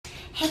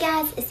Hey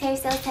guys, it's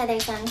Hairstylist Heather,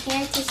 so I'm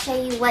here to show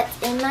you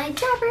what's in my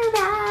diaper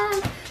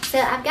bag. So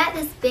I've got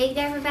this big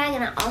diaper bag,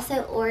 and I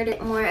also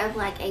ordered more of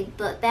like a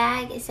book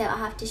bag, so I'll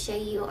have to show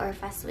you, or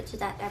if I switch to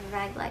that diaper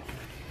bag, like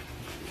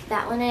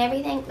that one and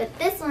everything. But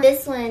this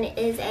one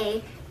is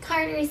a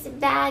Carter's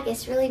bag.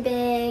 It's really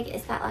big.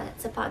 It's got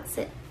lots of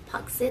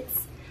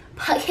pockets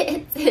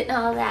and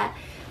all that.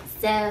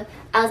 So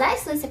I was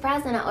actually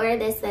surprised when I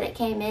ordered this that it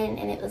came in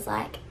and it was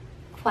like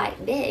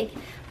quite big,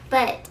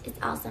 but it's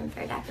awesome for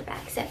a diaper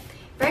bag. So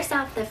first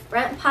off, the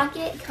front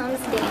pocket comes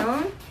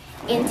down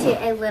into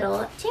a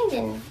little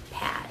changing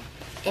pad,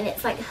 and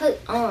it's like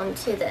hooked on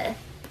to the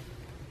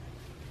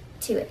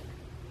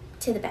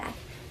bag.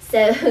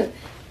 So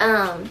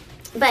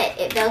but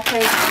it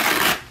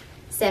velcros,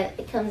 so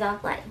it comes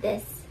off like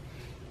this,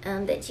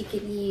 that you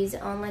could use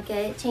on like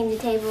a changing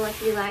table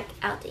if you're like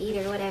out to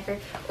eat or whatever,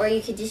 or you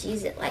could just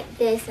use it like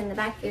this in the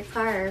back of your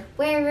car or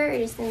wherever, or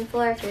just on the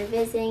floor if you're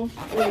visiting,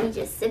 and then you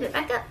just zip it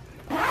back up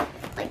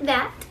like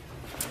that.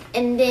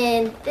 And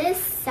then this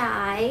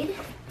side,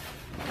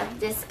 I've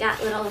just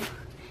got little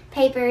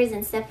papers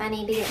and stuff I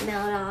need to get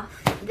mailed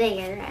off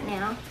there right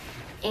now.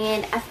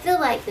 And I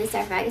feel like this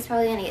diaper bag is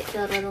probably going to get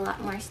filled with a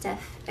lot more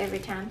stuff over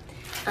time.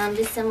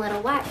 Just some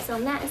little wipes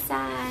on that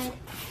side.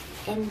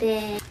 And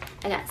then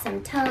I got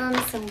some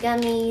Tums, some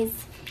gummies.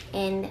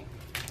 And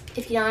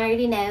if you don't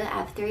already know, I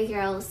have 3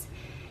 girls.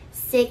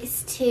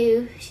 6,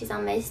 2, she's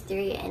almost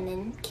 3, and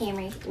then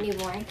Camry,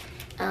 newborn.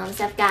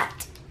 So I've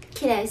got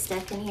kiddo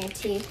stuff in here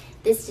too.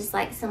 This is just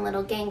like some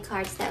little game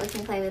cards that we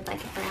can play with, like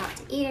if we're out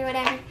to eat or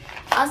whatever.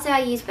 Also, I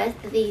use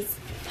both of these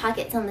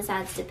pockets on the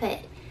sides to put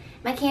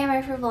my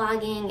camera for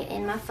vlogging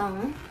and my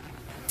phone.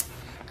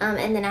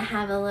 And then I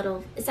have a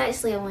little, it's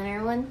actually a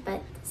winter one,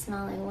 but it's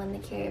not only one to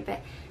carry,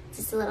 but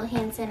just a little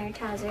hand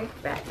sanitizer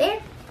right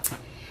there.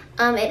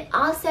 It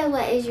also,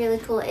 what is really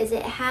cool is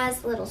it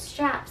has little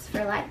straps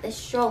for like the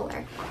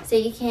stroller. So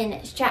you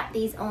can strap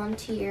these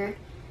onto your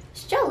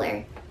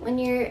stroller when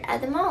you're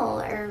at the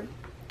mall or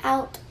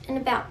out and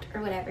about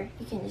or whatever.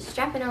 You can just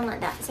strap it on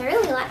like that. So I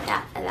really like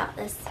that about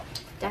this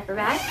diaper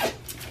bag.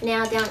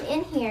 Now down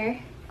in here,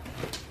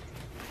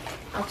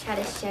 I'll try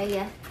to show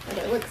you what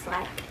it looks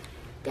like.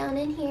 Down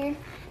in here,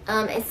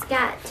 it's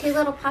got 2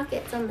 little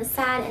pockets on the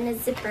side and a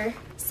zipper.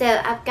 So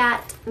I've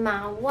got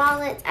my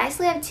wallets. I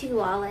actually have 2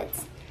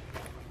 wallets.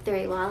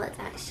 3 wallets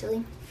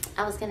actually.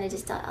 I was gonna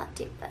just tell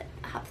you 2, but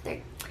I have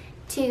 3.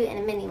 2 and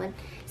a mini one.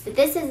 So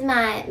this is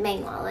my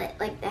main wallet,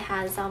 like that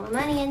has all my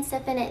money and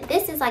stuff in it.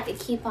 This is like a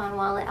coupon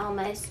wallet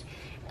almost,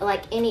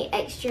 like any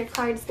extra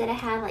cards that I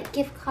have, like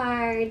gift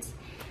cards,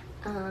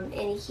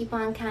 any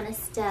coupon kind of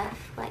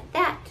stuff like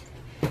that.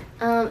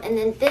 And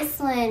then this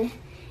one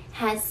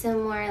has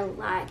some more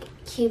like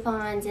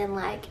coupons and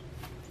like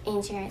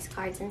insurance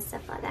cards and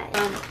stuff like that.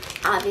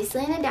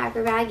 Obviously in a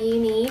diaper bag you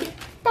need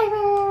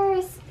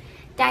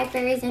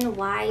diapers and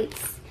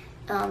wipes.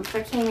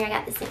 For Camry I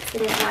got the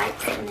sensitive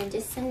wipes, and then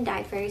just some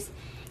diapers,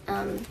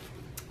 a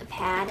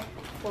pad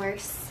of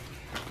course,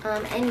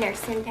 and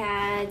nursing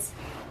pads,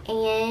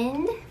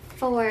 and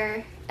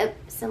for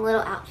some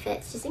little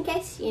outfits just in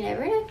case, you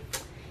never know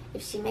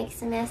if she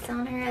makes a mess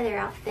on her other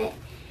outfit.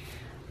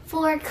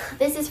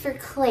 This is for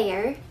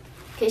Claire,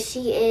 because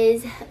she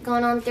is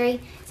going on 3,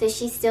 so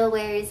she still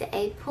wears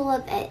a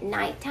pull-up at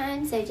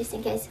nighttime, so just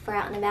in case if we're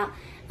out and about,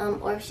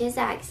 or if she has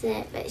an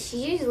accident, but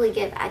she's usually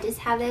good. I just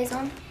have those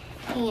on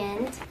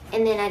hand,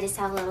 and then I just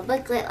have a little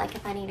booklet like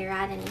if I need to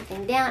write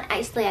anything down.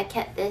 Actually, I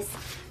kept this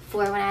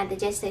for when I had the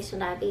gestational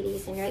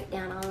diabetes and wrote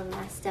down all of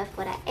my stuff,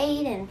 what I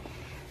ate and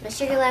my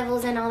sugar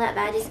levels and all that,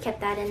 but I just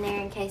kept that in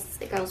there in case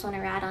the girls want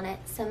to write on it.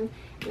 Some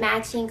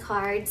matching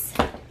cards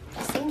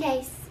just in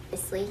case.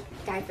 Obviously,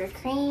 diaper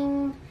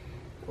cream,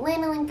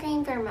 lanolin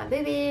cream for my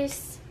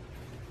boobies,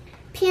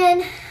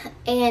 pen,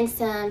 and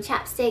some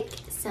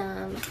chapstick,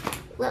 some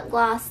lip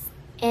gloss.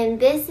 And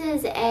this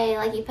is a,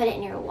 like you put it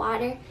in your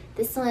water.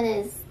 This one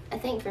is, I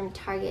think from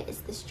Target, it's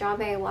the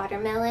strawberry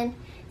watermelon.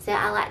 So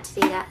I like to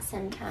do that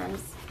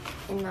sometimes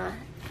in my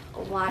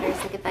waters,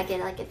 like if I get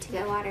like a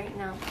to-go water,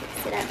 and I'll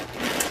mix it up.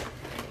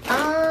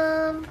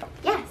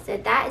 Yeah, so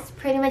that is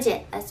pretty much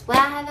it. That's what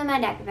I have in my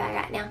diaper bag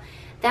right now.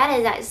 That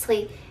is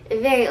actually a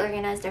very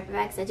organized diaper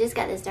bag. So I just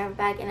got this diaper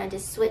bag, and I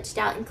just switched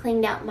out and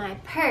cleaned out my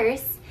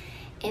purse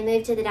and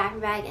moved to the diaper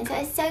bag. And so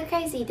it's so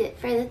crazy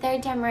for the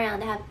 3rd time around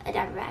to have a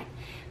diaper bag,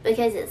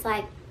 because it's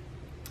like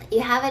you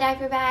have a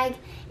diaper bag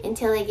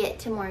until they get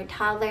to more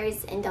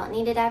toddlers and don't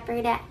need a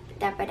diaper bag.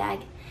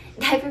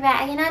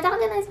 And I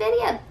talked in this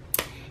video,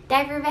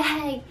 diaper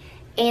bag,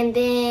 and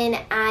then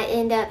I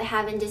end up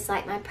having just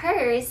like my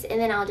purse, and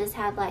then I'll just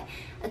have like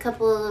a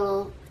couple of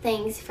little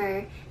things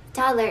for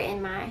toddler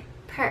in my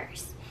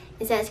purse.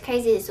 And so it's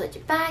crazy to switch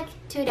it back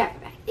to a diaper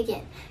bag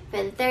again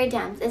for the 3rd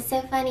time. It's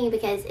so funny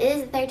because it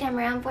is the 3rd time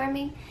around for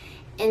me,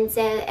 and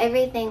so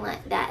everything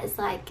like that is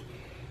like,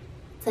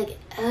 it's like,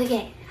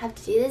 okay, I have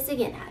to do this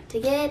again. I have to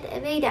get a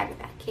big diaper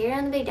bag, carry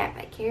around the big diaper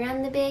bag, carry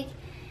around the big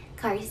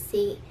car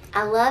seat.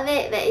 I love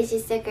it, but it's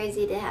just so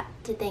crazy to have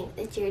to think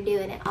that you're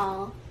doing it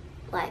all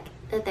like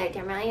the 3rd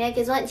time around, you know,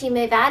 because once you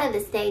move out of the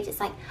stage, it's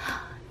like,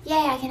 yay,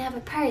 I can have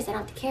a purse. I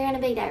don't have to carry on a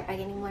big diaper bag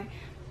anymore.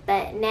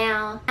 But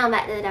now I'm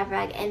back to the diaper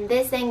bag, and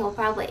this thing will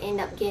probably end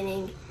up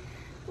getting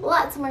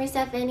lots more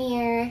stuff in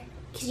here.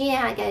 Because you know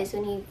how it goes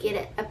when you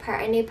get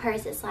a new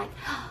purse. It's like,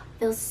 oh,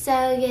 feels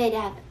so good to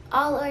have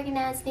all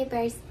organized new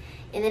purse.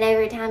 And then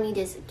over time you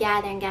just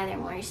gather and gather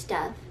more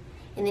stuff.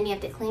 And then you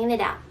have to clean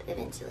it out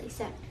eventually.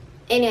 So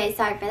anyway,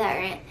 sorry for that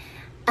rant.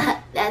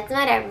 That's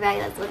my diaper bag.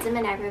 That's what's in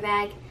my diaper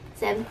bag.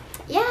 So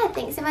yeah,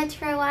 thanks so much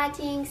for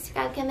watching.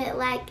 Subscribe, comment,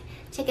 like,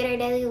 check out our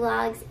daily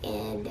vlogs,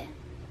 and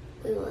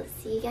we will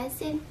see you guys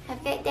soon.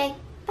 Have a great day.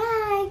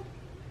 Bye.